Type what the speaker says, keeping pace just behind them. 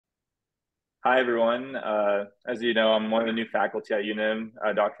Hi, everyone. As you know, I'm one of the new faculty at UNIM,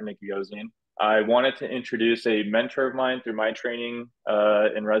 Dr. Nikki Yozian. I wanted to introduce a mentor of mine through my training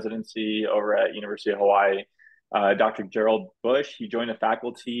in residency over at University of Hawaii, Dr. Gerald Busch. He joined the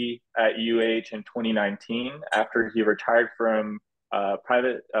faculty at UH in 2019 after he retired from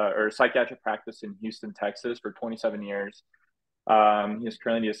private or psychiatric practice in Houston, Texas for 27 years. He is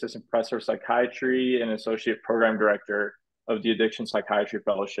currently the assistant professor of psychiatry and associate program director of the Addiction Psychiatry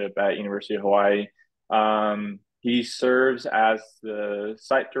Fellowship at University of Hawaii. He serves as the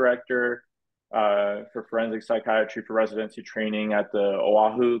site director for forensic psychiatry for residency training at the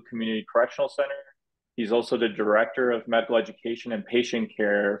Oahu Community Correctional Center. He's also the director of medical education and patient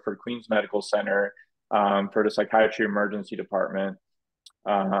care for Queens Medical Center for the psychiatry emergency department.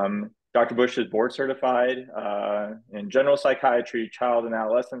 Dr. Busch is board certified in general psychiatry, child and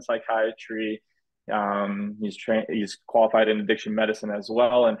adolescent psychiatry. He's qualified in addiction medicine as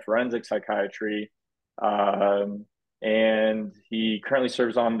well and forensic psychiatry. And he currently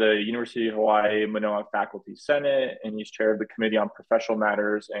serves on the University of Hawaii Manoa Faculty Senate, and he's chair of the Committee on Professional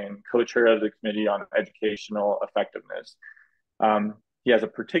Matters and co-chair of the Committee on Educational Effectiveness. He has a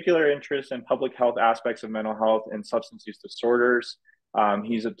particular interest in public health aspects of mental health and substance use disorders.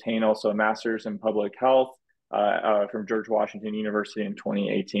 He's obtained also a master's in public health from George Washington University in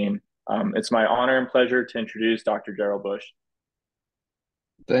 2018. It's my honor and pleasure to introduce Dr. Gerald Busch.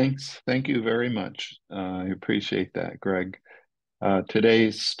 Thanks. Thank you very much. I appreciate that, Greg.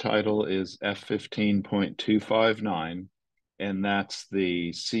 Today's title is F15.259, and that's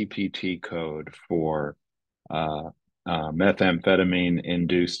the CPT code for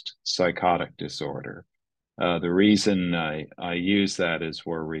methamphetamine-induced psychotic disorder. The reason I use that is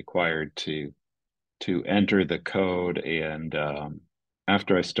we're required to enter the code, and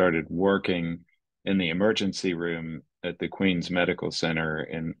after I started working in the emergency room at the Queens Medical Center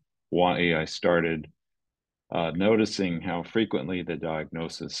in Hawaii, I started noticing how frequently the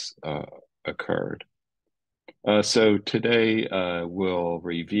diagnosis occurred. So today we'll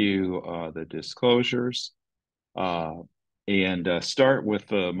review the disclosures and start with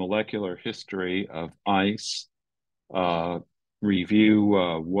the molecular history of ICE,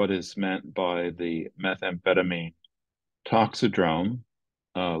 review what is meant by the methamphetamine toxidrome,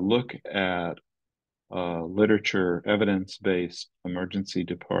 look at literature evidence-based emergency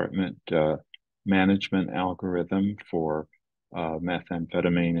department management algorithm for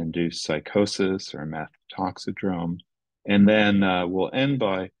methamphetamine-induced psychosis or meth toxidrome. And then we'll end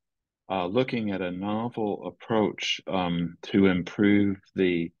by looking at a novel approach to improve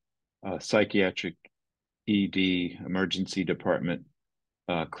the psychiatric ED emergency department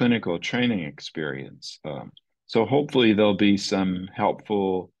clinical training experience. So hopefully there'll be some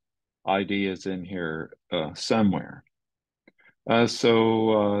helpful ideas in here somewhere.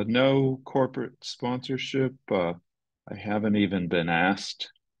 So no corporate sponsorship. I haven't even been asked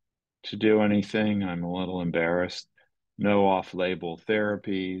to do anything. I'm a little embarrassed. No off-label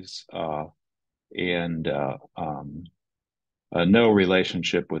therapies and no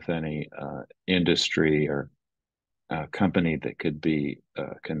relationship with any industry or company that could be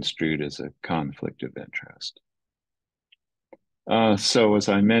construed as a conflict of interest. So as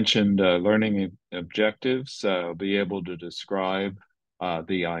I mentioned, learning objectives, I'll be able to describe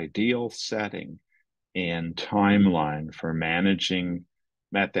the ideal setting and timeline for managing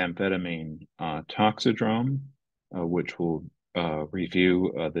methamphetamine toxidrome, which we'll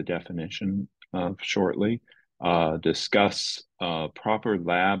review the definition of shortly, discuss proper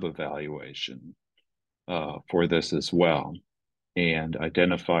lab evaluation for this as well, and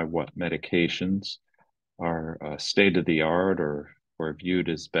identify what medications are state-of-the-art or viewed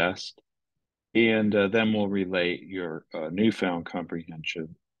as best. And then we'll relate your newfound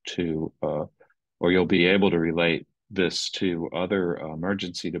comprehension to, or you'll be able to relate this to other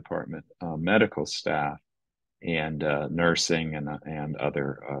emergency department medical staff and nursing and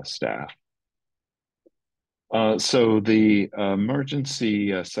other staff. So the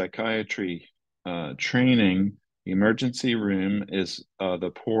emergency psychiatry training, the emergency room is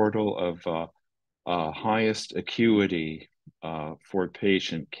the portal of highest acuity for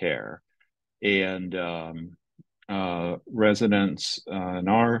patient care. And residents in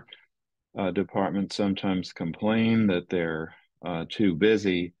our department sometimes complain that they're too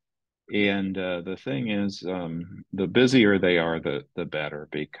busy. And the thing is, the busier they are, the better,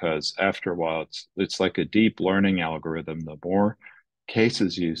 because after a while, it's like a deep learning algorithm. The more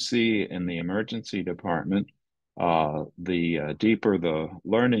cases you see in the emergency department, the deeper the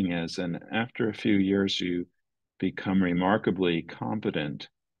learning is. And after a few years, you become remarkably competent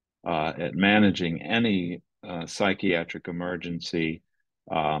at managing any psychiatric emergency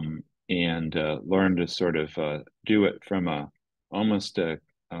and learn to sort of do it from almost a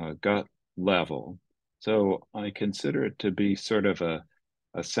gut level. So I consider it to be sort of a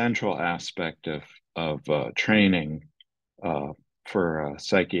central aspect of training for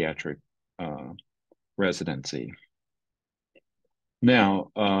psychiatric residency.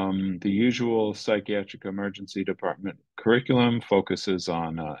 Now, the usual psychiatric emergency department curriculum focuses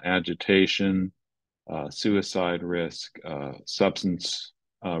on agitation, suicide risk, substance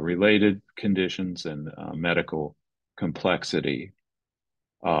related conditions, and medical complexity.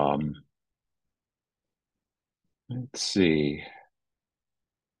 Let's see.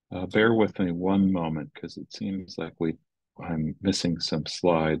 Bear with me one moment because it seems like I'm missing some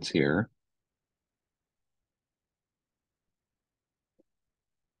slides here.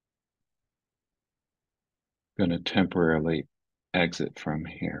 I'm going to temporarily exit from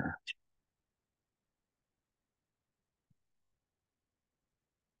here.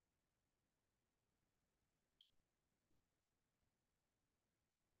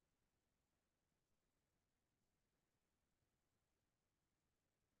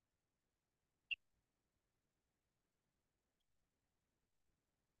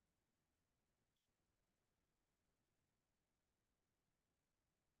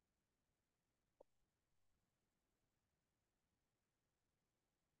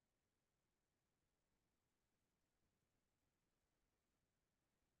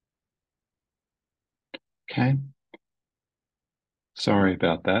 Okay. Sorry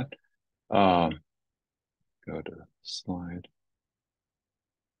about that. Go to slide.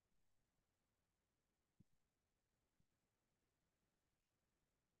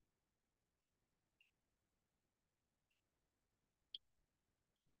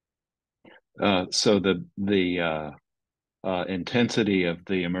 So the intensity of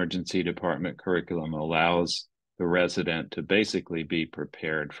the emergency department curriculum allows the resident to basically be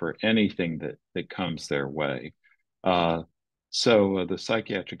prepared for anything that comes their way. So the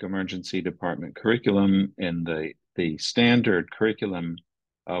psychiatric emergency department curriculum and the standard curriculum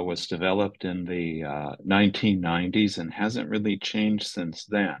was developed in the 1990s and hasn't really changed since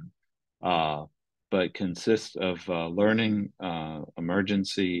then, but consists of learning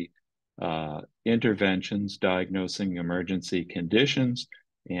emergency interventions, diagnosing emergency conditions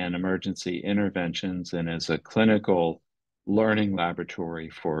and emergency interventions, and is a clinical learning laboratory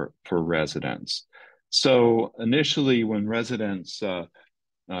for residents. So initially, when residents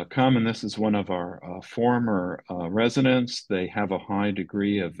come, and this is one of our former residents, they have a high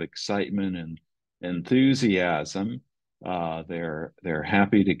degree of excitement and enthusiasm. They're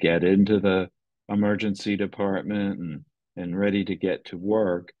happy to get into the emergency department and ready to get to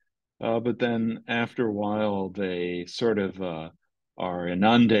work. But then after a while, they sort of are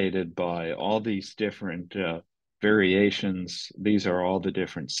inundated by all these different variations. These are all the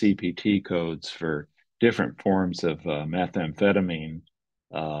different CPT codes for different forms of methamphetamine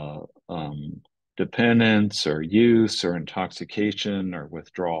dependence or use or intoxication or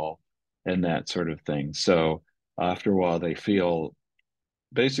withdrawal and that sort of thing. So after a while, they feel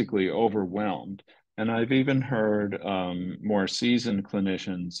basically overwhelmed. And I've even heard more seasoned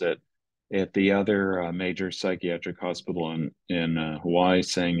clinicians at the other major psychiatric hospital in Hawaii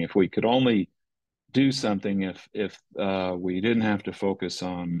saying if we could only do something, if we didn't have to focus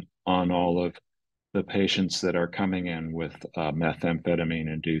on all of the patients that are coming in with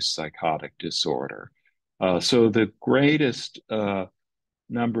methamphetamine-induced psychotic disorder. So the greatest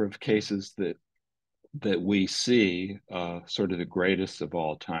number of cases that we see, sort of the greatest of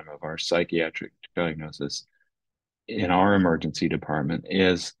all time of our psychiatric diagnosis in our emergency department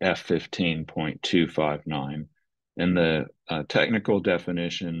is F15.259. And the technical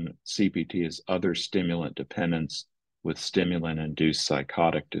definition, CPT, is other stimulant dependence with stimulant-induced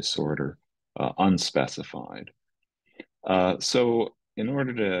psychotic disorder, unspecified. So in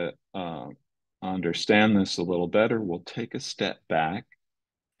order to understand this a little better, we'll take a step back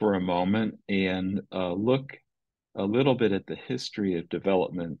for a moment and look a little bit at the history of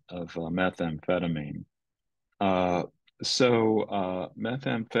development of methamphetamine.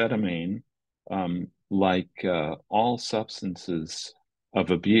 Methamphetamine, like all substances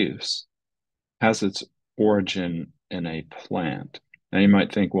of abuse, has its origin in a plant. Now you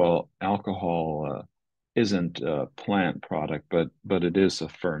might think, well, alcohol isn't a plant product, but it is a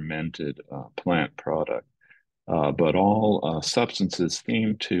fermented plant product. But all substances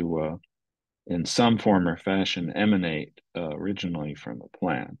seem to, in some form or fashion, emanate originally from a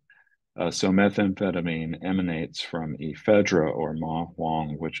plant. So methamphetamine emanates from ephedra or ma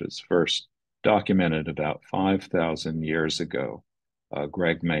huang, which was first documented about 5,000 years ago.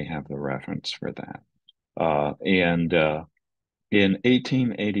 Greg may have the reference for that. In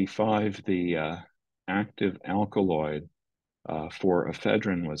 1885, the active alkaloid for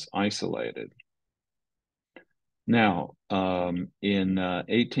ephedrine was isolated. Now, in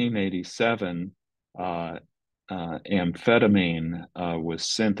 1887, amphetamine was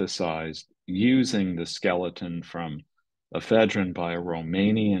synthesized using the skeleton from ephedrine by a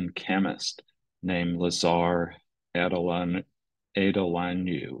Romanian chemist named Lazar Adolanu.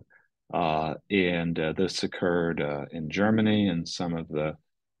 And this occurred in Germany, and some of the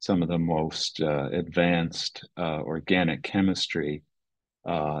most advanced organic chemistry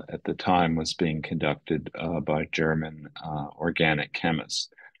at the time was being conducted by German organic chemists.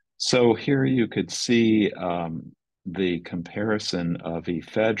 So here you could see the comparison of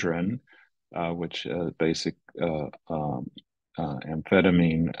ephedrine, which basic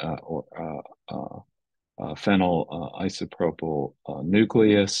amphetamine or phenyl isopropyl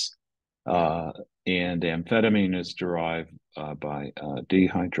nucleus, and amphetamine is derived by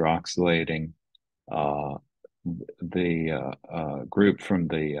dehydroxylating the group from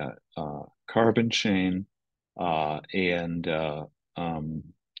the carbon chain and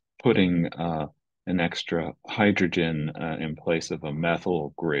putting an extra hydrogen in place of a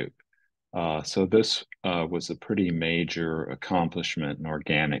methyl group. So this was a pretty major accomplishment in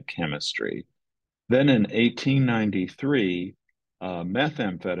organic chemistry. Then in 1893,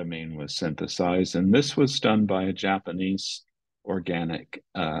 methamphetamine was synthesized, and this was done by a Japanese organic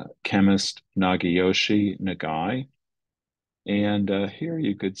chemist, Nagiyoshi Nagai. And here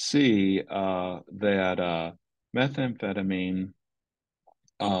you could see that methamphetamine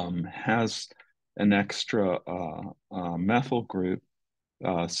has an extra methyl group,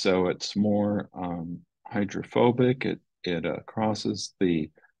 so it's more hydrophobic. It crosses the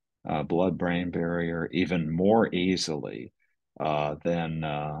blood-brain barrier even more easily than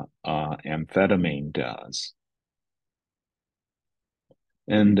amphetamine does.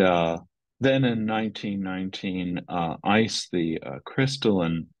 And then in 1919, ice, the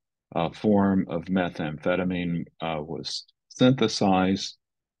crystalline form of methamphetamine, was synthesized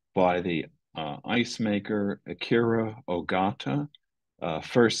by the ice maker Akira Ogata.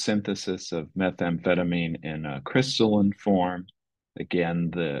 First synthesis of methamphetamine in a crystalline form.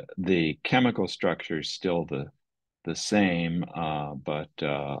 Again, the chemical structure is still the same, but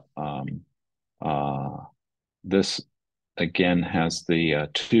this again has the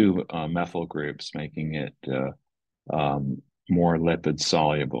two methyl groups, making it more lipid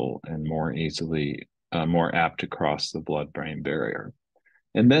soluble and more easily, more apt to cross the blood-brain barrier.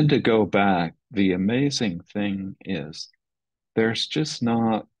 And then to go back, the amazing thing is there's just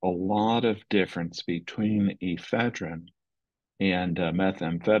not a lot of difference between ephedrine and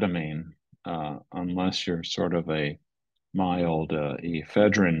methamphetamine, unless you're sort of a mild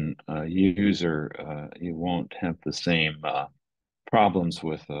ephedrine user. You won't have the same problems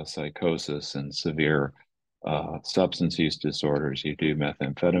with psychosis and severe substance use disorders you do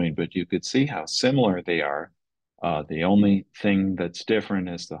methamphetamine, but you could see how similar they are. The only thing that's different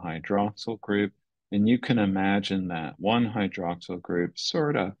is the hydroxyl group, and you can imagine that one hydroxyl group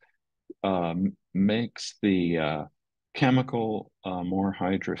sort of makes the chemical more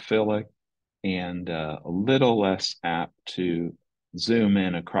hydrophilic and a little less apt to zoom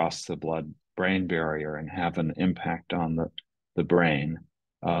in across the blood-brain barrier and have an impact on the brain.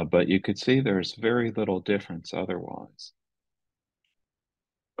 But you could see there's very little difference otherwise.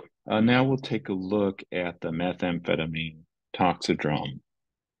 Now we'll take a look at the methamphetamine toxidrome.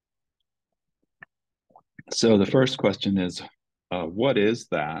 So the first question is, what is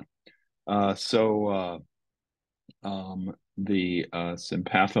that? The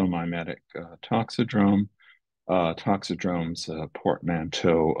sympathomimetic toxidrome, toxidrome's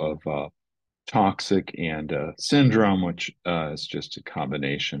portmanteau of toxic and syndrome, which is just a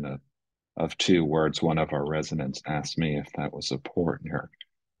combination of two words. One of our residents asked me if that was a port near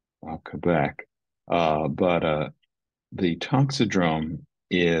Quebec. But the toxidrome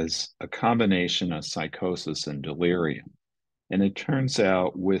is a combination of psychosis and delirium. And it turns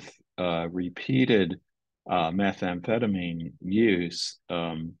out with repeated methamphetamine use,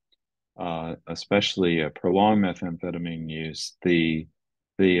 especially prolonged methamphetamine use, the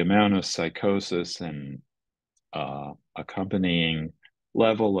amount of psychosis and accompanying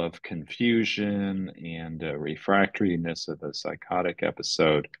level of confusion and refractoriness of the psychotic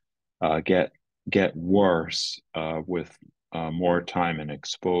episode get worse with more time and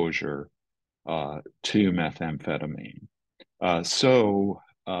exposure to methamphetamine. So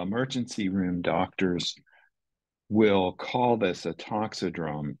emergency room doctors will call this a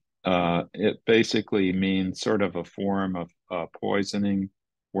toxidrome. It basically means sort of a form of poisoning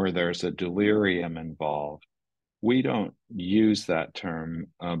where there's a delirium involved. we don't use that term,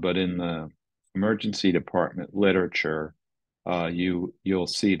 but in the emergency department literature, you'll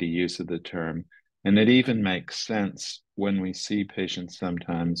see the use of the term, and it even makes sense when we see patients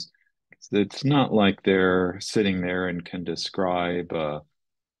sometimes. It's not like they're sitting there and can describe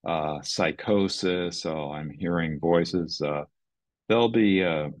psychosis. Oh, I'm hearing voices. They'll be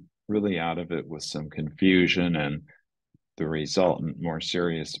really out of it with some confusion and the resultant more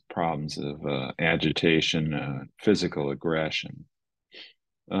serious problems of agitation, physical aggression.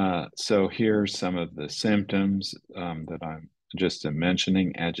 So here's some of the symptoms that I'm just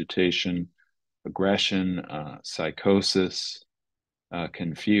mentioning: agitation, aggression, psychosis,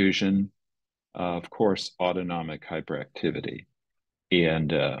 confusion, of course, autonomic hyperactivity.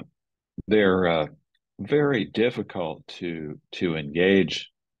 And they're very difficult to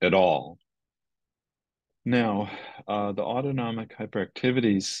engage at all. Now, the autonomic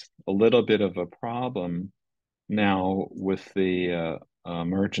hyperactivity is a little bit of a problem now with the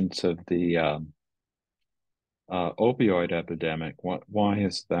emergence of the opioid epidemic. Why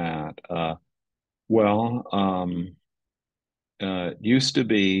is that? Well, it used to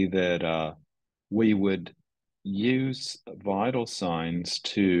be that we would use vital signs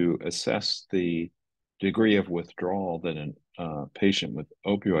to assess the degree of withdrawal that a patient with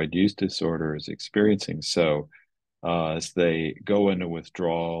opioid use disorder is experiencing. So, as they go into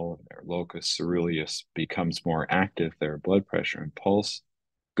withdrawal, their locus coeruleus becomes more active, their blood pressure and pulse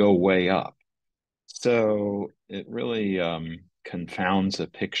go way up. So, it really confounds a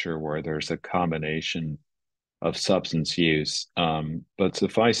picture where there's a combination of substance use. But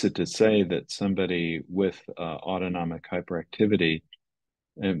suffice it to say that somebody with autonomic hyperactivity,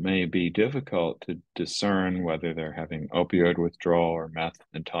 it may be difficult to discern whether they're having opioid withdrawal or meth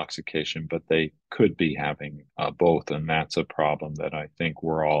intoxication, but they could be having both. And that's a problem that I think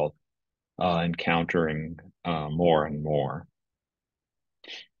we're all encountering more and more.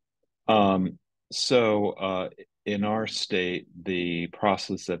 Um, so, in our state, the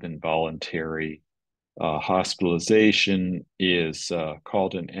process of involuntary hospitalization is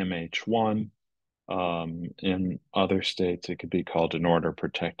called an MH1. In other states, it could be called an order of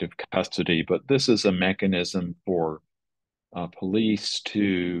protective custody, but this is a mechanism for police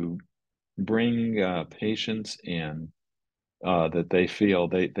to bring patients in that they feel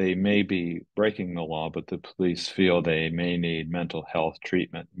they may be breaking the law, but the police feel they may need mental health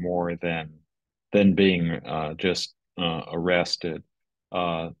treatment more than being just arrested.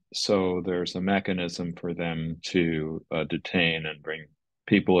 So there's a mechanism for them to detain and bring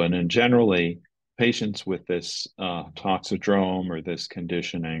people in. And generally, patients with this toxidrome or this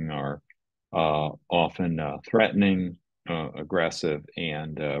conditioning are often threatening, aggressive,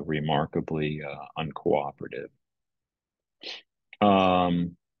 and remarkably uncooperative.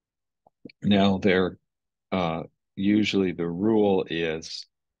 Um, Now, they're usually the rule is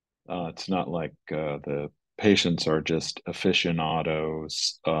it's not like the patients are just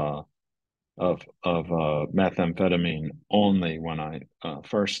aficionados of methamphetamine only. When I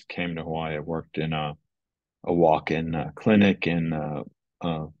first came to Hawaii, I worked in a walk-in clinic in a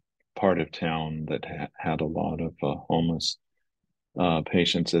part of town that had a lot of homeless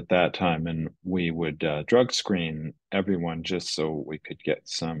patients at that time, and we would drug screen everyone just so we could get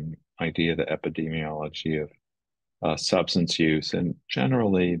some idea of the epidemiology of substance use. And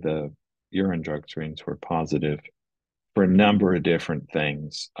generally, the urine drug screens were positive for a number of different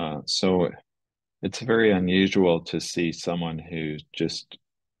things. So it's very unusual to see someone who's just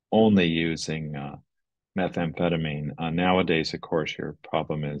only using methamphetamine. Nowadays, of course, your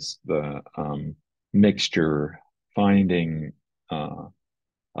problem is the mixture, finding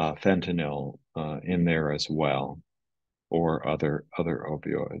fentanyl in there as well, or other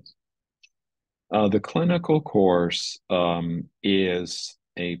opioids. The clinical course is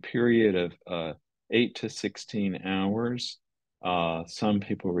a period of 8 to 16 hours. Some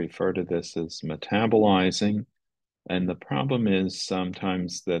people refer to this as metabolizing. And the problem is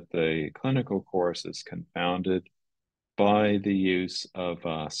sometimes that the clinical course is confounded by the use of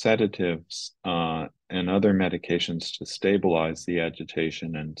sedatives and other medications to stabilize the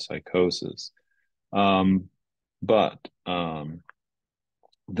agitation and psychosis. But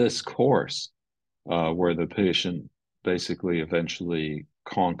this course, where the patient basically eventually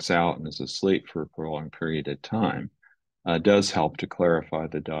conks out and is asleep for a prolonged period of time, does help to clarify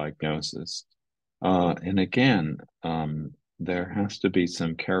the diagnosis. And again, there has to be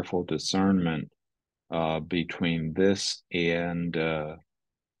some careful discernment between this and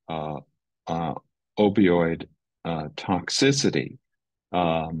opioid toxicity.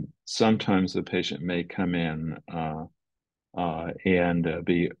 Sometimes the patient may come in and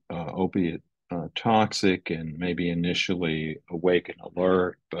be opiate toxic and maybe initially awake and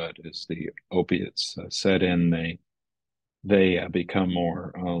alert, but as the opiates set in, they become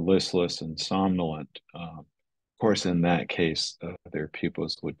more listless and somnolent. Of course, in that case, their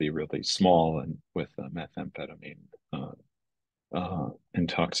pupils would be really small, and with methamphetamine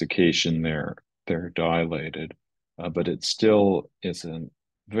intoxication, they're dilated. But it still is a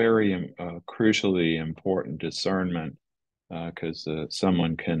very crucially important discernment because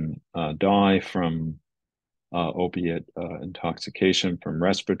someone can die from opiate intoxication from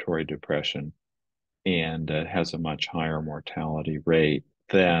respiratory depression and has a much higher mortality rate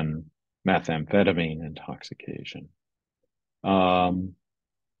than methamphetamine intoxication. What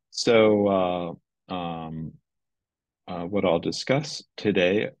I'll discuss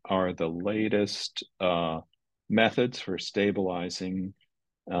today are the latest methods for stabilizing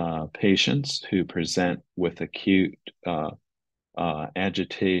patients who present with acute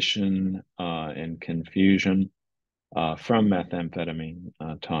agitation and confusion from methamphetamine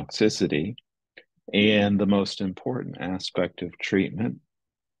toxicity. And the most important aspect of treatment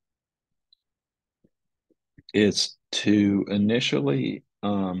is to initially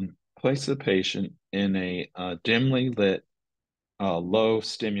place the patient in a dimly lit, low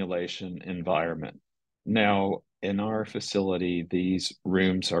stimulation environment. Now, in our facility, these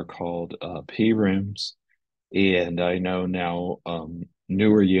rooms are called P rooms. And I know now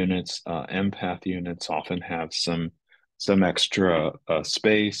newer units, empath units, often have some extra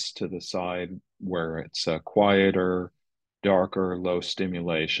space to the side where it's quieter, darker, low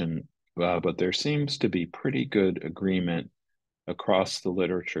stimulation. But there seems to be pretty good agreement across the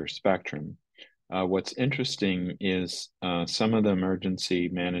literature spectrum. What's interesting is some of the emergency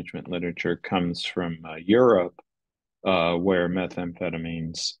management literature comes from Europe, where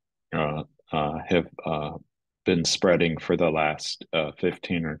methamphetamines have been spreading for the last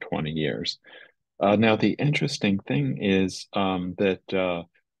 15 or 20 years. Now, the interesting thing is that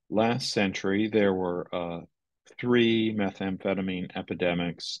last century there were 3 methamphetamine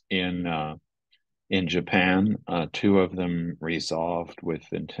epidemics in Japan. 2 of them resolved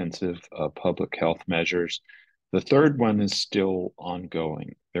with intensive public health measures. The third one is still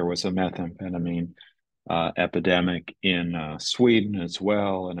ongoing. There was a methamphetamine epidemic in Sweden as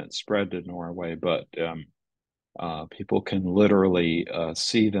well, and it spread to Norway, but people can literally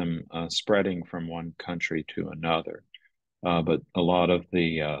see them spreading from one country to another. But a lot of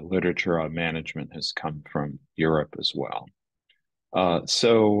the literature on management has come from Europe as well.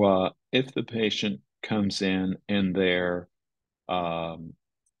 If the patient comes in and they're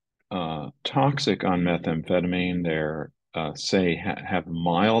toxic on methamphetamine, they're say have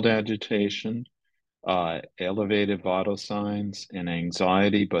mild agitation, elevated vital signs and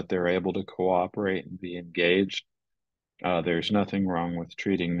anxiety, but they're able to cooperate and be engaged, there's nothing wrong with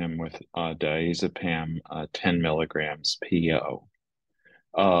treating them with diazepam 10 milligrams PO.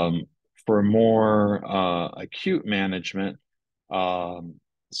 For more acute management,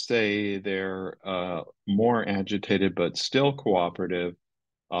 say they're more agitated but still cooperative,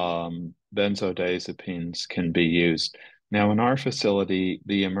 benzodiazepines can be used. Now, in our facility,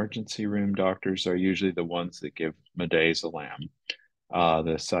 the emergency room doctors are usually the ones that give midazolam.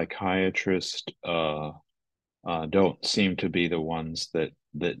 The psychiatrist don't seem to be the ones that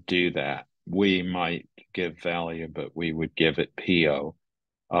do that. We might give Valium, but we would give it PO.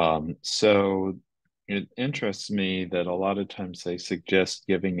 So it interests me that a lot of times they suggest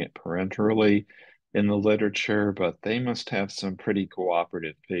giving it parenterally in the literature, but they must have some pretty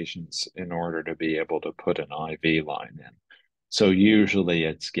cooperative patients in order to be able to put an IV line in. So usually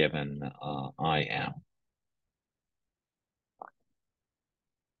it's given IM.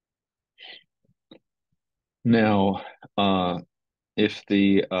 Now, if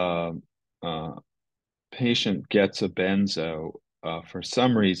the patient gets a benzo, for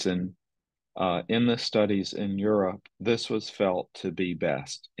some reason, in the studies in Europe, this was felt to be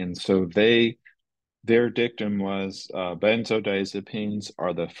best. And so their dictum was benzodiazepines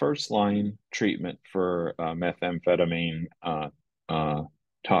are the first line treatment for methamphetamine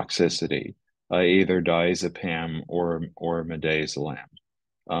toxicity, either diazepam or midazolam.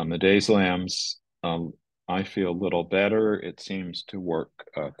 Midazolam's I feel a little better. It seems to work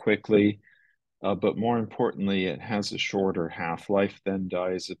quickly, but more importantly, it has a shorter half-life than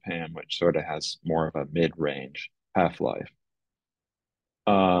diazepam, which sort of has more of a mid-range half-life.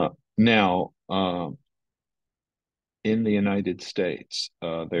 Now, in the United States,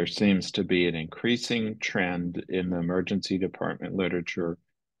 there seems to be an increasing trend in the emergency department literature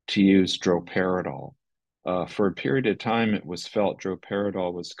to use droperidol. For a period of time, it was felt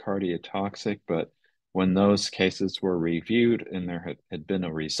droperidol was cardiotoxic, but when those cases were reviewed and there had been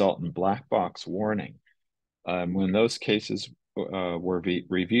a resultant black box warning, when those cases were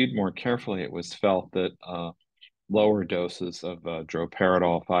reviewed more carefully, it was felt that lower doses of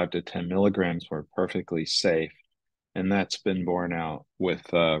droperidol, 5 to 10 milligrams, were perfectly safe. And that's been borne out with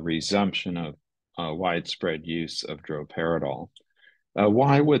resumption of widespread use of droperidol.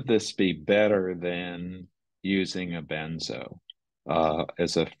 Why would this be better than using a benzo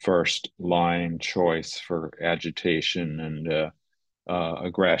as a first line choice for agitation and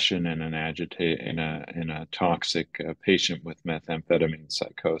aggression in a toxic patient with methamphetamine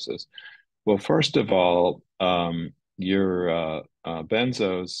psychosis? Well, first of all, your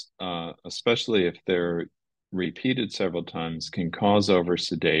benzos, especially if they're repeated several times, can cause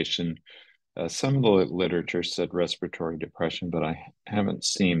oversedation. Some of the literature said respiratory depression, but I haven't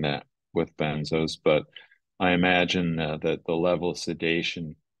seen that with benzos. But I imagine that the level of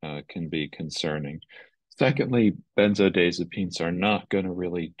sedation can be concerning. Secondly, benzodiazepines are not going to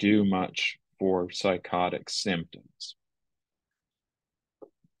really do much for psychotic symptoms.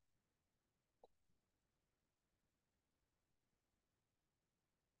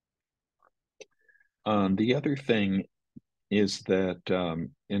 The other thing is that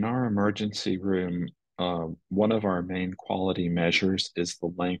in our emergency room, one of our main quality measures is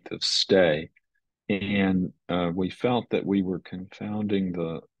the length of stay. And we felt that we were confounding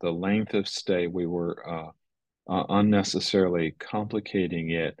the length of stay. We were unnecessarily complicating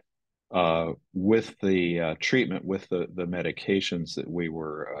it with the treatment, with the medications that we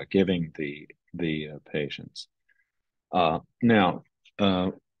were giving the patients. Now,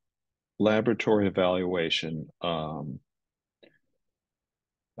 laboratory evaluation.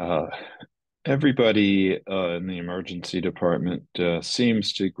 Everybody in the emergency department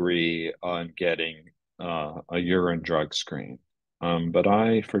seems to agree on getting a urine drug screen. But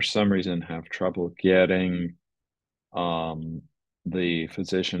I, for some reason, have trouble getting the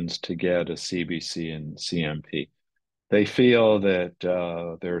physicians to get a CBC and CMP. They feel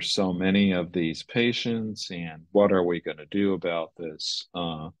that there's so many of these patients, and what are we going to do about this?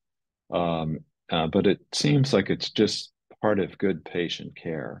 But it seems like it's just part of good patient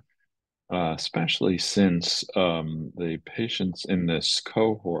care, especially since the patients in this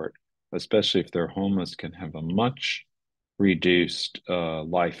cohort, especially if they're homeless, can have a much reduced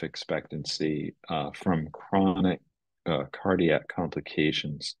life expectancy from chronic cardiac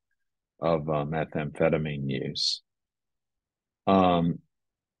complications of methamphetamine use.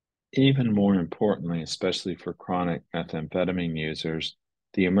 Even more importantly, especially for chronic methamphetamine users,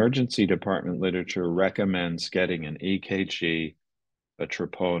 the emergency department literature recommends getting an EKG, a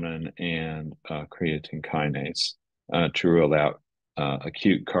troponin, and creatine kinase to rule out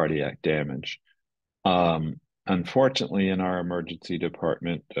acute cardiac damage. Unfortunately, in our emergency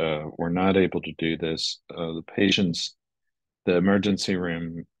department, we're not able to do this. The emergency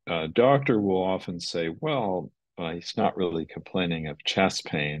room doctor will often say, well, he's not really complaining of chest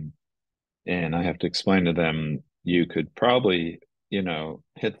pain. And I have to explain to them, you could probably,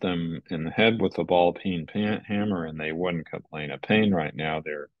 hit them in the head with a ball peen hammer and they wouldn't complain of pain right now.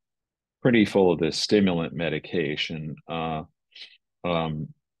 They're pretty full of this stimulant medication. I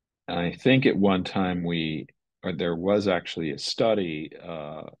think at one time there was actually a study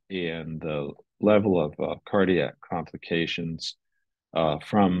in the level of cardiac complications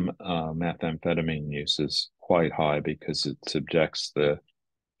from methamphetamine use is quite high because it subjects the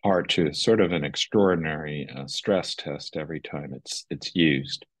heart to sort of an extraordinary stress test every time it's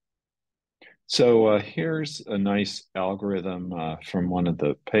used. So here's a nice algorithm from one of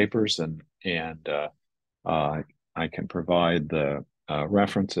the papers, and I can provide the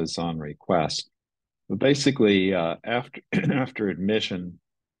references on request. But basically, after admission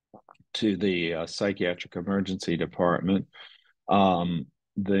to the psychiatric emergency department,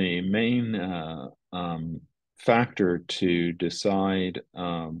 the main factor to decide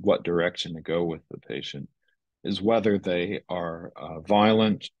what direction to go with the patient is whether they are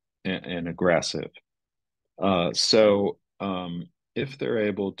violent and aggressive. So if they're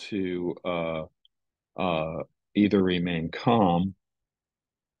able to either remain calm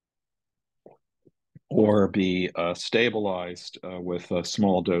or be stabilized with a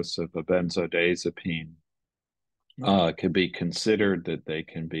small dose of a benzodiazepine, could be considered that they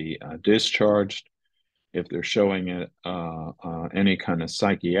can be discharged. If they're showing any kind of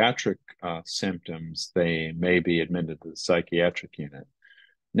psychiatric symptoms, they may be admitted to the psychiatric unit.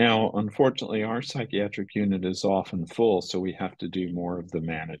 Now, unfortunately, our psychiatric unit is often full, so we have to do more of the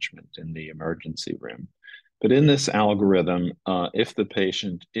management in the emergency room. But in this algorithm, if the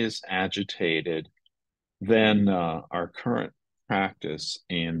patient is agitated, then our current practice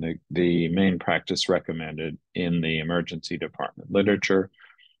and the main practice recommended in the emergency department literature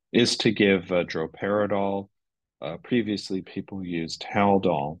is to give droperidol. Previously, people used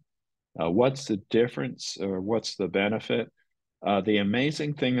Haldol. What's the difference, or what's the benefit? The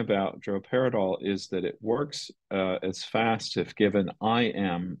amazing thing about droperidol is that it works as fast if given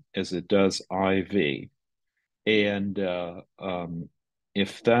IM as it does IV. And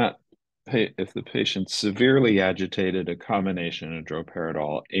if the patient's severely agitated, a combination of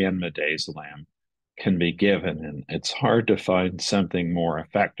droperidol and midazolam can be given, and it's hard to find something more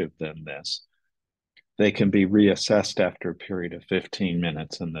effective than this. They can be reassessed after a period of 15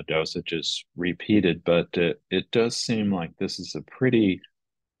 minutes and the dosage is repeated, but it does seem like this is a pretty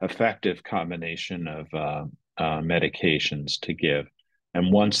effective combination of medications to give.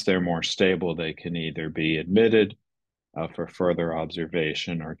 And once they're more stable, they can either be admitted for further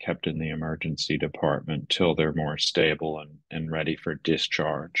observation or kept in the emergency department till they're more stable and ready for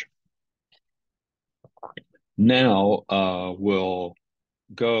discharge. Now we'll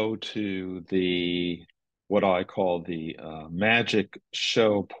go to what I call the magic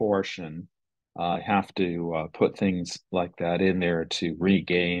show portion. I have to put things like that in there to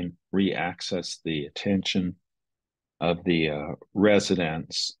re-access the attention of the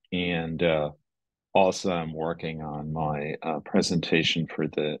residents. And also I'm working on my presentation for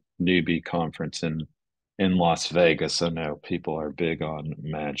the newbie conference in Las Vegas. I know people are big on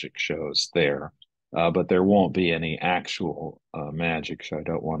magic shows there. But there won't be any actual magic, so I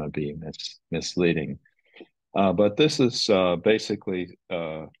don't want to be misleading. But this is basically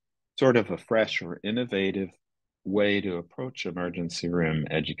sort of a fresh or innovative way to approach emergency room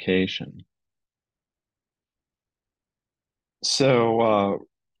education. So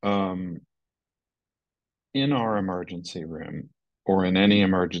in our emergency room, or in any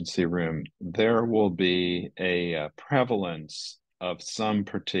emergency room, there will be a prevalence of some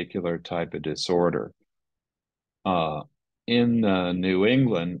particular type of disorder. In New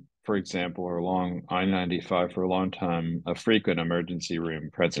England, for example, or along I-95 for a long time, a frequent emergency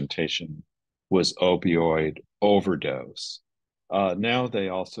room presentation was opioid overdose. Now they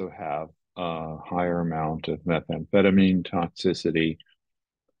also have a higher amount of methamphetamine toxicity.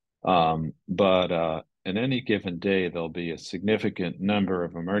 But in any given day, there'll be a significant number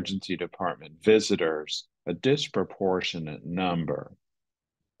of emergency department visitors, a disproportionate number,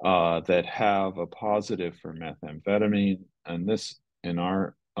 that have a positive for methamphetamine. And this in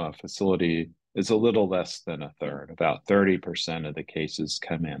our facility is a little less than a third. About 30% of the cases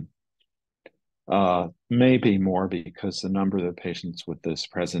come in. Maybe more because the number of the patients with this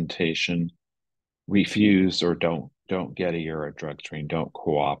presentation refuse or don't get a urine drug screen, don't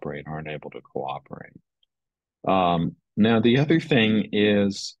cooperate, aren't able to cooperate. Now, the other thing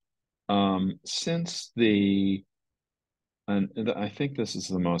is, since and I think this is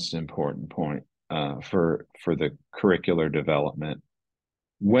the most important point for the curricular development.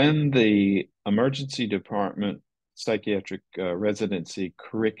 When the emergency department psychiatric residency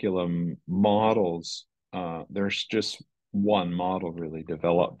curriculum models, there's just one model really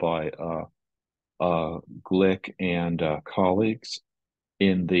developed by Glick and colleagues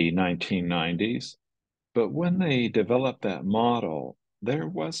in the 1990s. But when they developed that model, there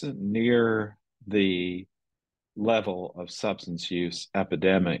wasn't near the level of substance use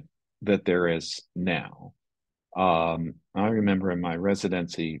epidemic that there is now. I remember in my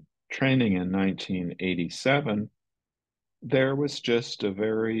residency training in 1987, there was just a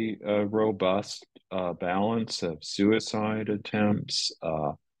very robust balance of suicide attempts,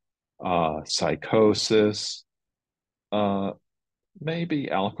 psychosis, maybe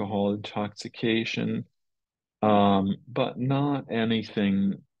alcohol intoxication, but not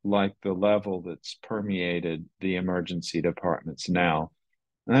anything like the level that's permeated the emergency departments now.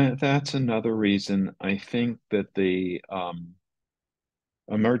 That's another reason I think that the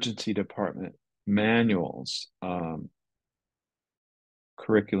emergency department manuals,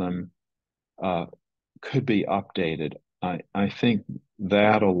 curriculum could be updated. I think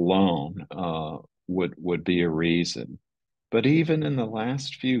that alone would be a reason. But even in the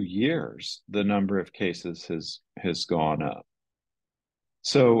last few years, the number of cases has gone up.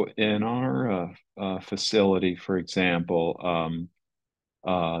 So in our facility, for example,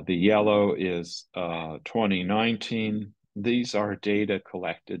 the yellow is 2019. These are data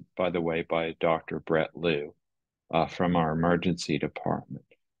collected, by the way, by Dr. Brett Liu from our emergency department.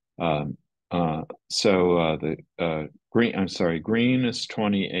 So the green is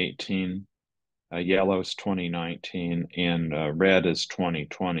 2018, yellow is 2019, and red is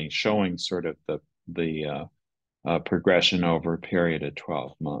 2020, showing sort of the progression over a period of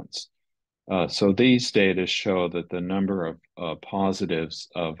 12 months. So these data show that the number of positives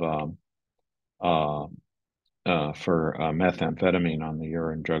of for methamphetamine on the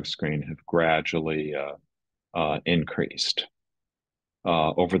urine drug screen have gradually increased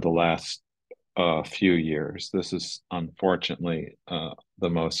over the last few years. This is unfortunately the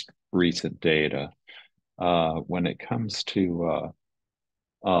most recent data. When it comes to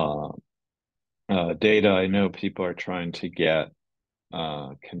data, I know people are trying to get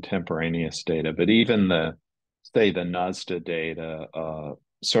contemporaneous data, but even the NUSDA data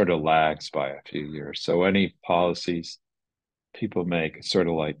sort of lags by a few years. So any policies people make sort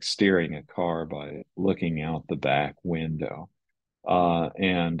of like steering a car by looking out the back window.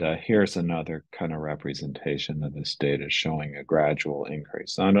 And here's another kind of representation of this data showing a gradual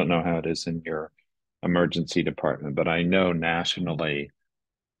increase. I don't know how it is in your emergency department, but I know nationally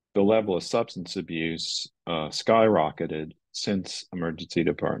the level of substance abuse skyrocketed since emergency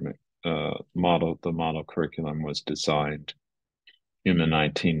department the model curriculum was designed in the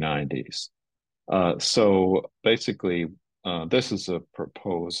 1990s. So basically, this is a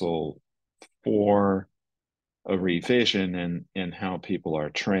proposal for a revision in how people are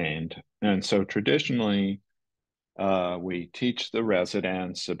trained. And so traditionally, we teach the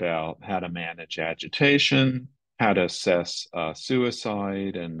residents about how to manage agitation, how to assess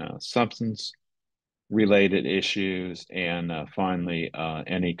suicide and substance related issues, and finally,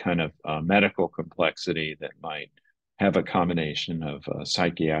 any kind of medical complexity that might have a combination of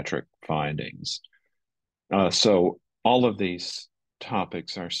psychiatric findings. So all of these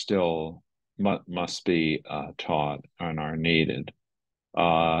topics are still must be taught and are needed,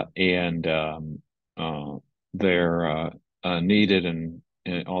 and they're needed and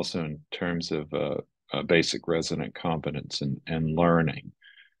also in terms of basic resident competence and learning.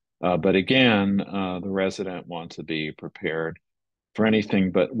 But again, the resident wants to be prepared for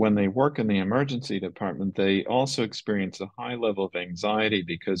anything. But when they work in the emergency department, they also experience a high level of anxiety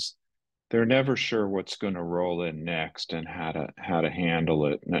because they're never sure what's going to roll in next and how to handle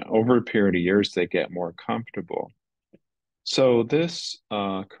it. And over a period of years, they get more comfortable. So this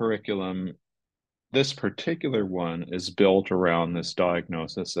curriculum, this particular one, is built around this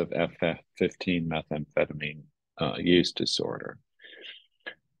diagnosis of F15 methamphetamine use disorder.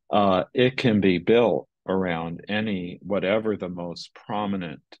 It can be built around whatever the most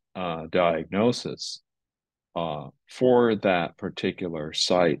prominent diagnosis for that particular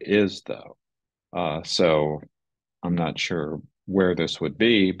site is, though. So I'm not sure where this would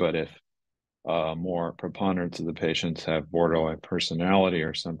be, but if more preponderance of the patients have borderline personality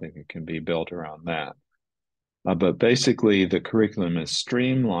or something, it can be built around that. But basically, the curriculum is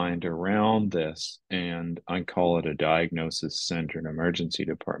streamlined around this, and I call it a diagnosis-centered emergency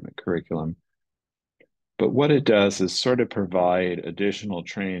department curriculum. But what it does is sort of provide additional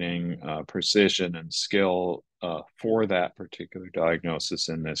training, precision, and skill for that particular diagnosis,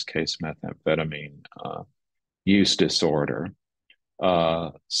 in this case, methamphetamine use disorder.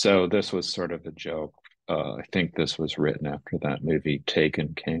 So this was sort of a joke. I think this was written after that movie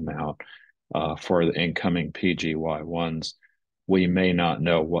Taken came out. For the incoming PGY1s, we may not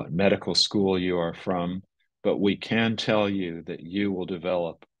know what medical school you are from, but we can tell you that you will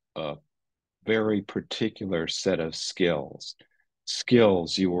develop a very particular set of skills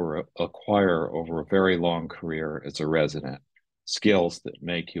you will acquire over a very long career as a resident, skills that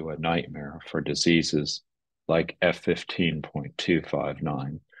make you a nightmare for diseases like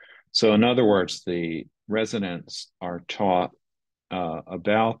F15.259. So in other words, the residents are taught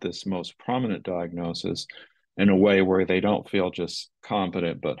about this most prominent diagnosis in a way where they don't feel just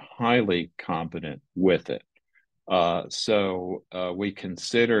competent, but highly competent with it. So we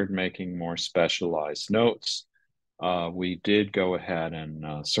considered making more specialized notes. We did go ahead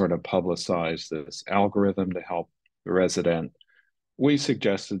and sort of publicize this algorithm to help the resident. We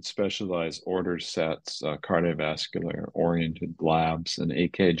suggested specialized order sets, cardiovascular oriented labs, and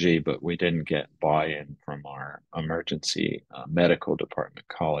EKG, but we didn't get buy-in from our emergency medical department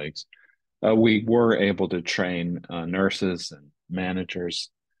colleagues. We were able to train nurses and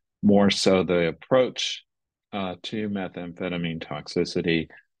managers. More so, the approach to methamphetamine toxicity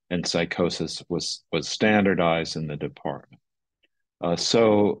and psychosis was standardized in the department.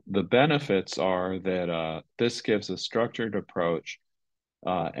 So the benefits are that this gives a structured approach,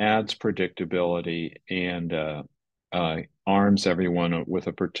 adds predictability, and arms everyone with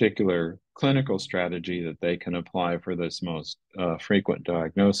a particular clinical strategy that they can apply for this most frequent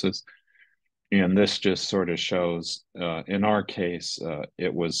diagnosis. And this just sort of shows, in our case,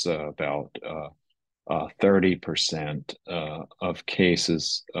 it was about 30% of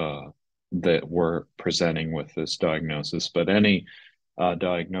cases that were presenting with this diagnosis. But any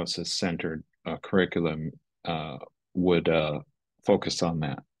diagnosis-centered curriculum would focus on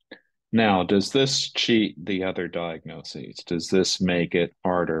that. Now, does this cheat the other diagnoses? Does this make it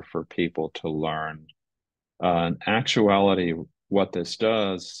harder for people to learn? In actuality, what this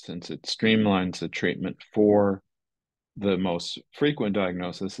does, since it streamlines the treatment for the most frequent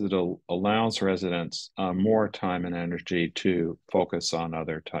diagnosis, it allows residents more time and energy to focus on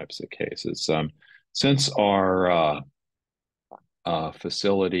other types of cases. Since our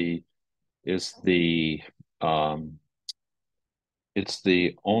facility is it's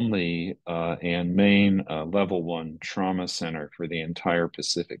the only and main level 1 trauma center for the entire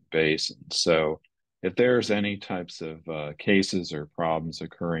Pacific Basin. So if there's any types of cases or problems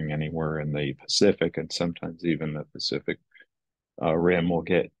occurring anywhere in the Pacific, and sometimes even the Pacific Rim will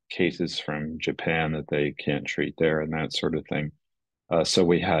get cases from Japan that they can't treat there and that sort of thing. So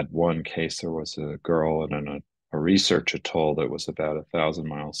we had one case, there was a girl in a research atoll that was about 1,000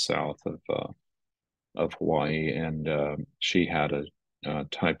 miles south of Hawaii, and she had a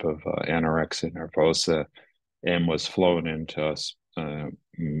type of anorexia nervosa and was flown into us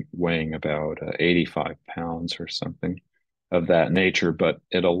weighing about 85 pounds or something of that nature. But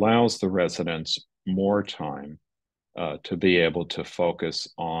it allows the residents more time to be able to focus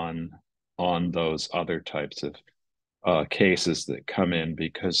on those other types of cases that come in,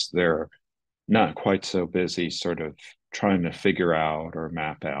 because they're not quite so busy sort of trying to figure out or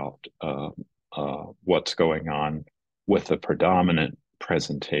map out what's going on with the predominant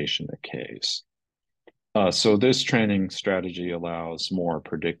presentation of case. So this training strategy allows more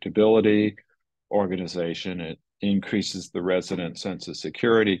predictability, organization. It increases the resident sense of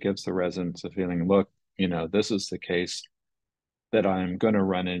security, gives the residents a feeling, look, this is the case that I'm going to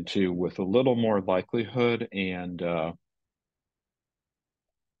run into with a little more likelihood, and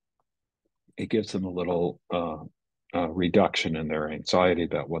it gives them a little reduction in their anxiety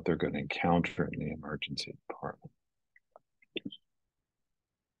about what they're going to encounter in the emergency department.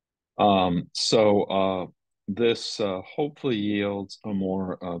 So this hopefully yields a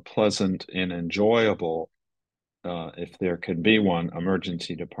more pleasant and enjoyable, if there can be one,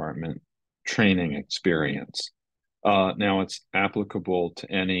 emergency department training experience. Now it's applicable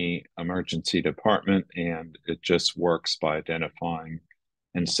to any emergency department, and it just works by identifying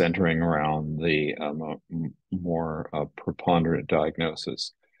and centering around the more preponderant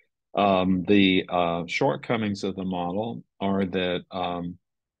diagnosis. The shortcomings of the model are that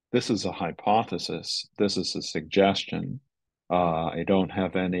this is a hypothesis. This is a suggestion. I don't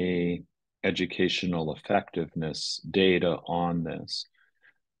have any educational effectiveness data on this.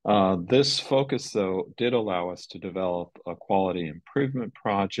 This focus, though, did allow us to develop a quality improvement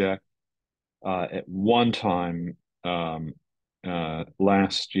project. At one time,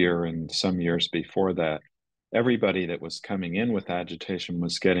 last year and some years before that, everybody that was coming in with agitation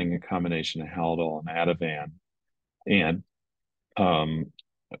was getting a combination of Haldol and Ativan. And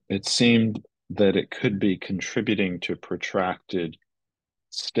it seemed that it could be contributing to protracted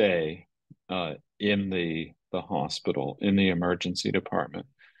stay in the hospital, in the emergency department.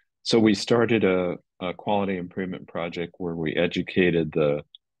 So we started a quality improvement project where we educated the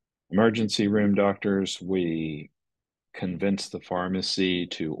emergency room doctors. We convinced the pharmacy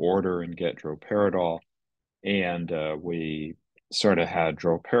to order and get droperidol. And we sort of had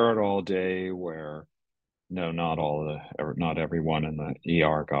droperidol day where, no, not everyone in the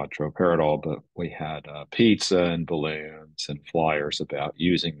ER got droperidol, but we had pizza and balloons and flyers about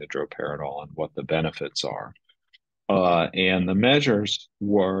using the droperidol and what the benefits are. And the measures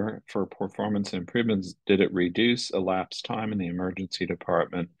were for performance improvements. Did it reduce elapsed time in the emergency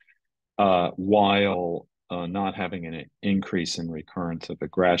department while not having an increase in recurrence of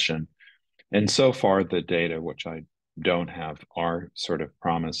aggression? And so far, the data, which I don't have, are sort of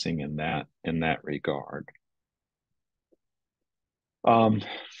promising in that regard. I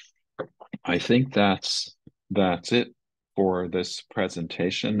think that's it for this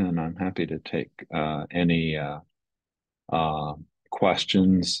presentation, and I'm happy to take any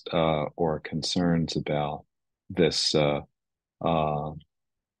questions or concerns about this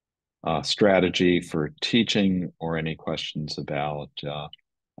strategy for teaching, or any questions about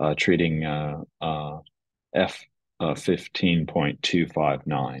treating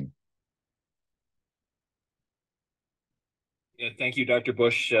F15.259. Yeah, thank you, Dr.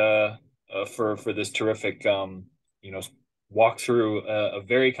 Busch, for this terrific, walk through a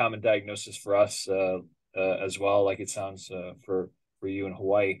very common diagnosis for us as well, like it sounds for you in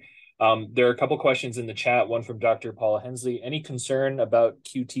Hawaii. There are a couple questions in the chat. One from Dr. Paula Hensley. Any concern about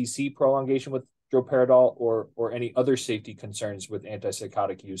QTC prolongation with droperidol, or any other safety concerns with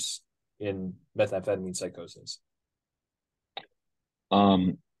antipsychotic use in methamphetamine psychosis?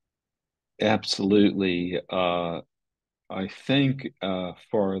 Um, Absolutely. I think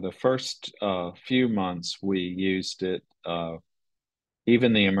for the first few months, we used it.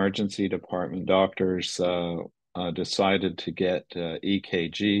 Even the emergency department doctors decided to get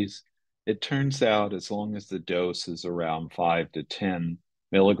EKGs. It turns out, as long as the dose is around 5 to 10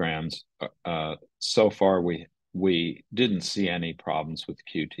 milligrams, so far we didn't see any problems with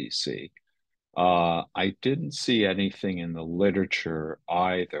QTC. I didn't see anything in the literature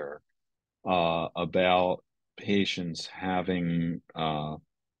either about patients having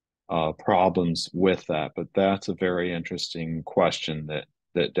problems with that, but that's a very interesting question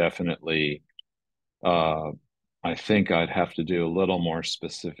that definitely I think I'd have to do a little more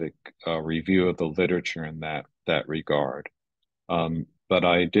specific review of the literature in that regard. But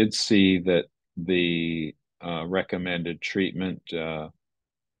I did see that the recommended treatment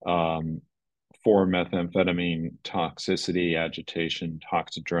um, for methamphetamine toxicity, agitation,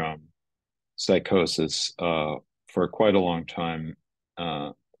 toxidrome, psychosis for quite a long time.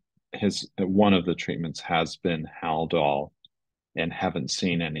 One of the treatments has been Haldol, and haven't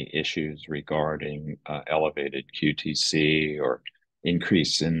seen any issues regarding elevated QTC or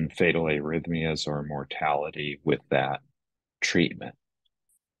increase in fatal arrhythmias or mortality with that treatment.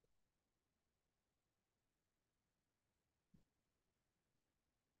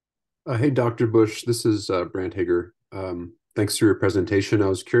 Hey, Dr. Busch, this is Brant Hager. Thanks for your presentation. I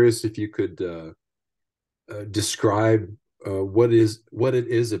was curious if you could describe what it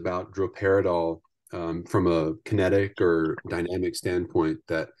is about droperidol from a kinetic or dynamic standpoint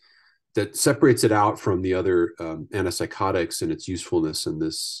that separates it out from the other antipsychotics and its usefulness in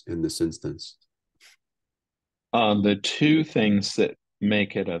this instance. The two things that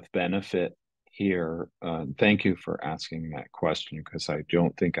make it of benefit here, thank you for asking that question, because I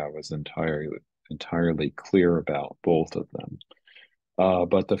don't think I was entirely clear about both of them.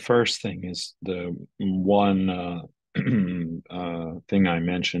 But the first thing is the one thing I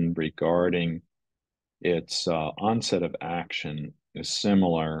mentioned regarding its onset of action is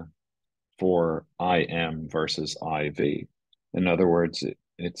similar for IM versus IV. In other words,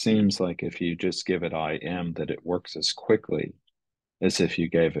 it seems like if you just give it IM, that it works as quickly as if you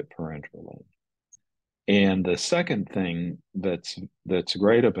gave it parenterally. And the second thing that's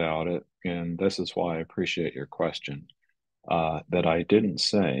great about it, and this is why I appreciate your question, that I didn't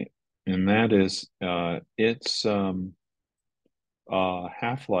say, and that is its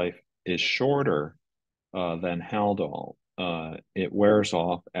half-life is shorter than Haldol. It wears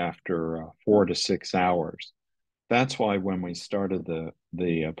off after 4 to 6 hours. That's why when we started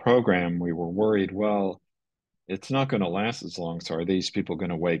the program, we were worried, well, it's not going to last as long, so are these people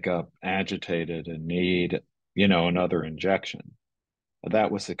going to wake up agitated and need, another injection?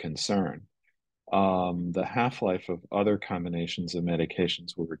 That was a concern. The half-life of other combinations of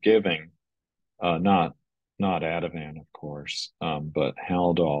medications we were giving, not Ativan, of course, but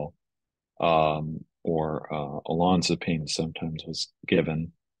Haldol or olanzapine sometimes was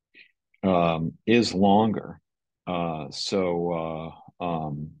given, is longer.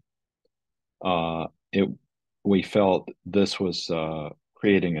 We felt this was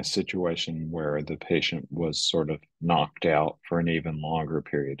creating a situation where the patient was sort of knocked out for an even longer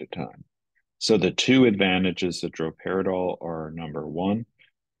period of time. So the two advantages of droperidol are, number one,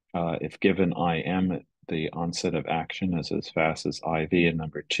 if given IM, the onset of action is as fast as IV, and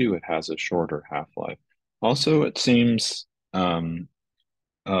number two, it has a shorter half-life. Also, it seems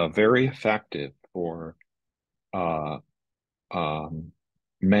very effective for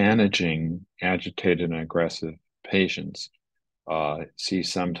managing agitated and aggressive patients. See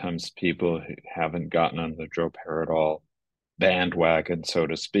sometimes people who haven't gotten on the droperidol bandwagon, so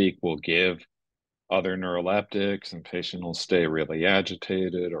to speak, will give other neuroleptics and patient will stay really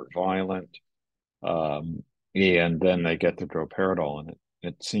agitated or violent. And then they get the droperidol and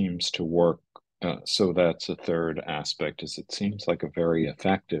it seems to work. So that's a third aspect, is it seems like a very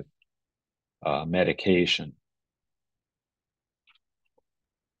effective medication.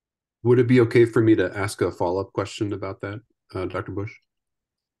 Would it be okay for me to ask a follow-up question about that, Dr. Busch?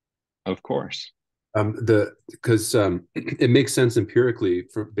 Of course. Because it makes sense empirically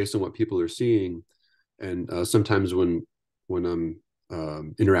based on what people are seeing, and sometimes when I'm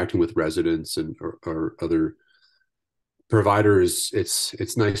interacting with residents or other providers,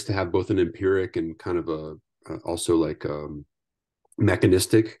 it's nice to have both an empiric and kind of also like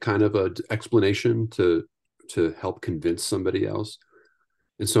mechanistic kind of a explanation to help convince somebody else.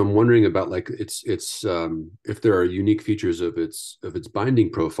 And so I'm wondering about like it's if there are unique features of its binding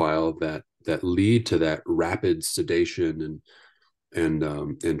profile that lead to that rapid sedation and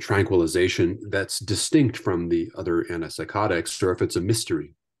tranquilization that's distinct from the other antipsychotics, or if it's a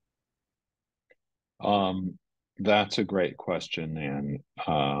mystery? That's a great question, and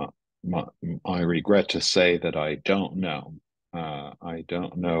I regret to say that I don't know. I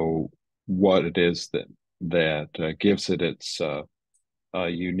don't know what it is that gives it its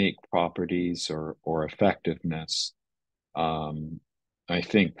unique properties or effectiveness. I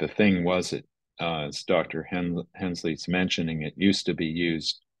think the thing was it, as Dr. Hensley's mentioning, it used to be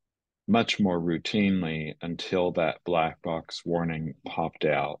used much more routinely until that black box warning popped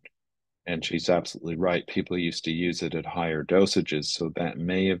out. And she's absolutely right. People used to use it at higher dosages, so that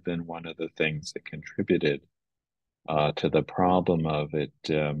may have been one of the things that contributed to the problem of it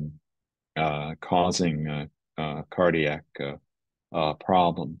causing cardiac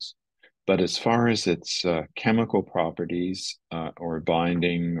problems. But as far as its chemical properties or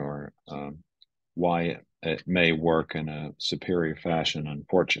binding or why it may work in a superior fashion,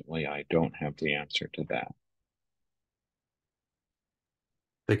 unfortunately, I don't have the answer to that.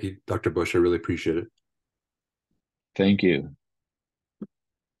 Thank you, Dr. Busch. I really appreciate it. Thank you.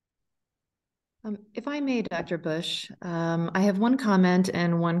 If I may, Dr. Busch, I have one comment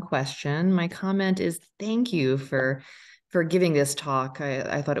and one question. My comment is thank you for giving this talk.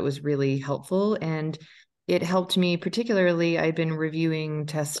 I thought it was really helpful, and it helped me particularly. I've been reviewing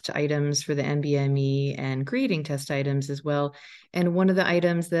test items for the NBME and creating test items as well. And one of the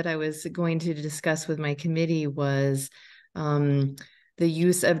items that I was going to discuss with my committee was the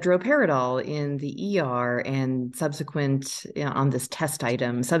use of droperidol in the ER and subsequent on this test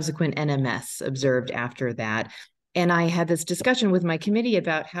item, subsequent NMS observed after that. And I had this discussion with my committee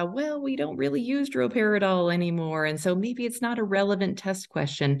about how, well, we don't really use droperidol anymore. And so maybe it's not a relevant test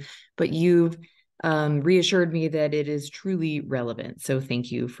question, but you've reassured me that it is truly relevant. So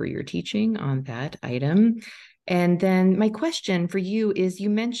thank you for your teaching on that item. And then my question for you is, you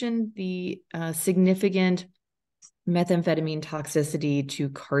mentioned the significant methamphetamine toxicity to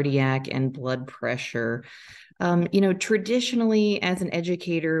cardiac and blood pressure. Traditionally, as an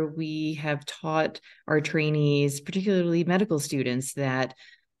educator, we have taught our trainees, particularly medical students, that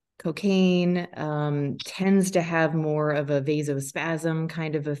cocaine tends to have more of a vasospasm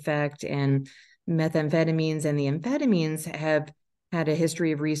kind of effect, and methamphetamines and the amphetamines have had a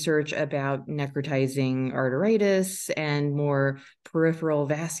history of research about necrotizing arteritis and more peripheral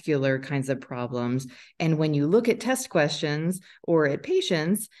vascular kinds of problems. And when you look at test questions or at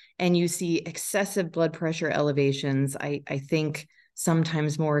patients and you see excessive blood pressure elevations, I think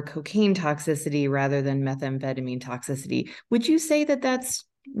sometimes more cocaine toxicity rather than methamphetamine toxicity. Would you say that that's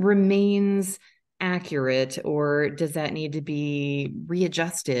remains accurate, or does that need to be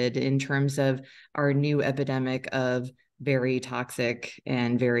readjusted in terms of our new epidemic of very toxic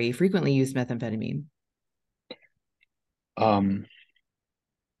and very frequently used methamphetamine?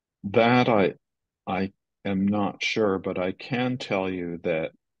 That I am not sure, but I can tell you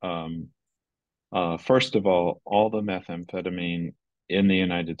that first of all the methamphetamine in the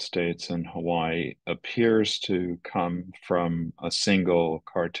United States and Hawaii appears to come from a single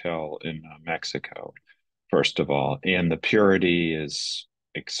cartel in Mexico, first of all, and the purity is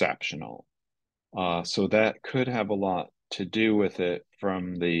exceptional. So that could have a lot to do with it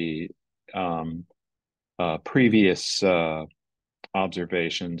from the previous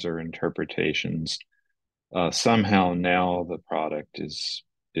observations or interpretations. Somehow now the product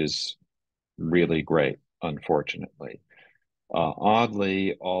is really great, unfortunately.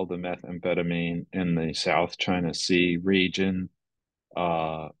 Oddly, all the methamphetamine in the South China Sea region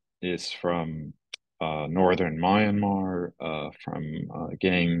is from northern Myanmar, from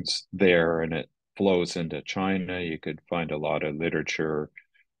gangs there, and it flows into China. You could find a lot of literature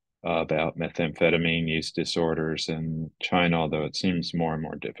about methamphetamine use disorders in China, although it seems more and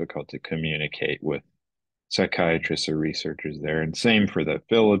more difficult to communicate with psychiatrists or researchers there. And same for the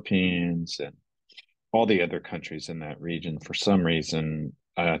Philippines and all the other countries in that region. For some reason,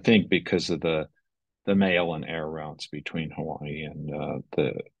 I think because of the mail and air routes between Hawaii and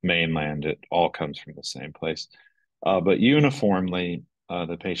the mainland, it all comes from the same place. But uniformly,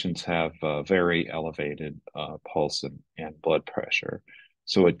 the patients have very elevated pulse and blood pressure.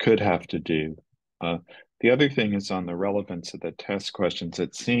 So it could have to do. The other thing is on the relevance of the test questions.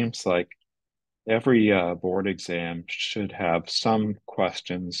 It seems like every board exam should have some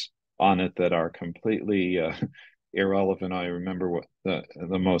questions on it that are completely irrelevant. I remember what the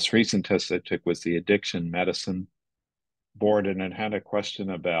most recent test I took was the addiction medicine board, and it had a question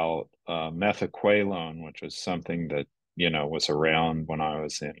about methaqualone, which was something that was around when I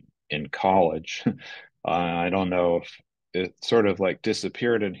was in college. I don't know if it sort of like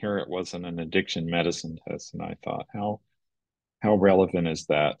disappeared, and here it wasn't an addiction medicine test, and I thought, how how relevant is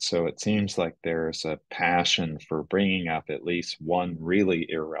that? So it seems like there's a passion for bringing up at least one really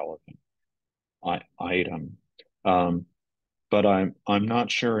irrelevant item. But I'm not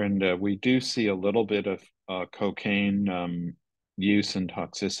sure, and we do see a little bit of cocaine use and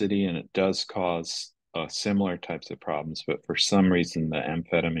toxicity, and it does cause similar types of problems. But for some reason, the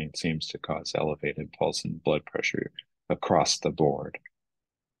amphetamine seems to cause elevated pulse and blood pressure across the board.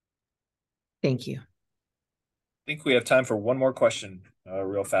 Thank you. I think we have time for one more question,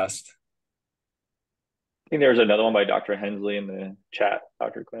 real fast. I think there's another one by Dr. Hensley in the chat,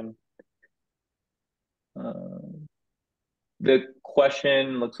 Dr. Quinn. The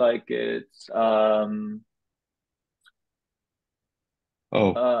question looks like it's about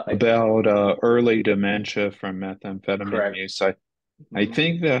early dementia from methamphetamine correct. use. I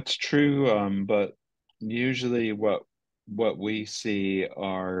think that's true, but usually what we see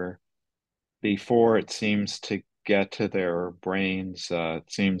are before it seems to get to their brains, it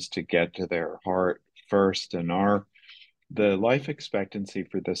seems to get to their heart first. And the life expectancy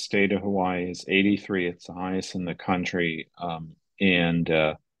for the state of Hawaii is 83. It's the highest in the country. And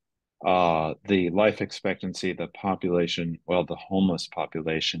the life expectancy, the population, well, the homeless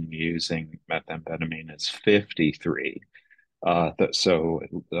population using methamphetamine is 53. So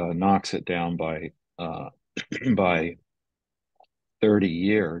it knocks it down by by 30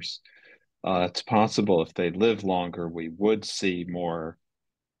 years. It's possible if they live longer, we would see more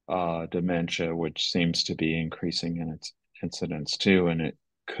dementia, which seems to be increasing in its incidence too, and it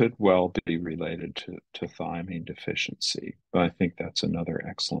could well be related to thiamine deficiency. But I think that's another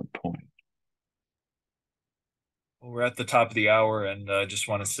excellent point. Well, we're at the top of the hour, and I just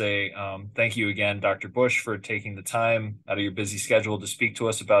want to say thank you again, Dr. Busch, for taking the time out of your busy schedule to speak to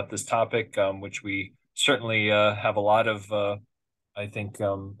us about this topic, which we certainly have a lot of, I think,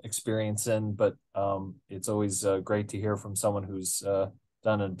 experience in. But it's always great to hear from someone who's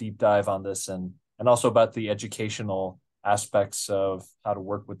done a deep dive on this, and also about the educational aspects of how to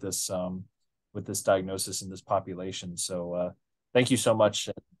work with this diagnosis in this population. So thank you so much,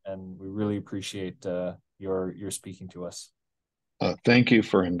 and we really appreciate your speaking to us. Thank you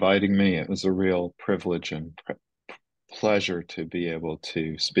for inviting me. It was a real privilege and pleasure to be able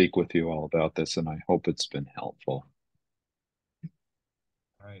to speak with you all about this, and I hope it's been helpful.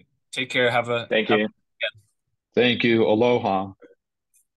 All right. Take care. Thank you. Thank you. Aloha.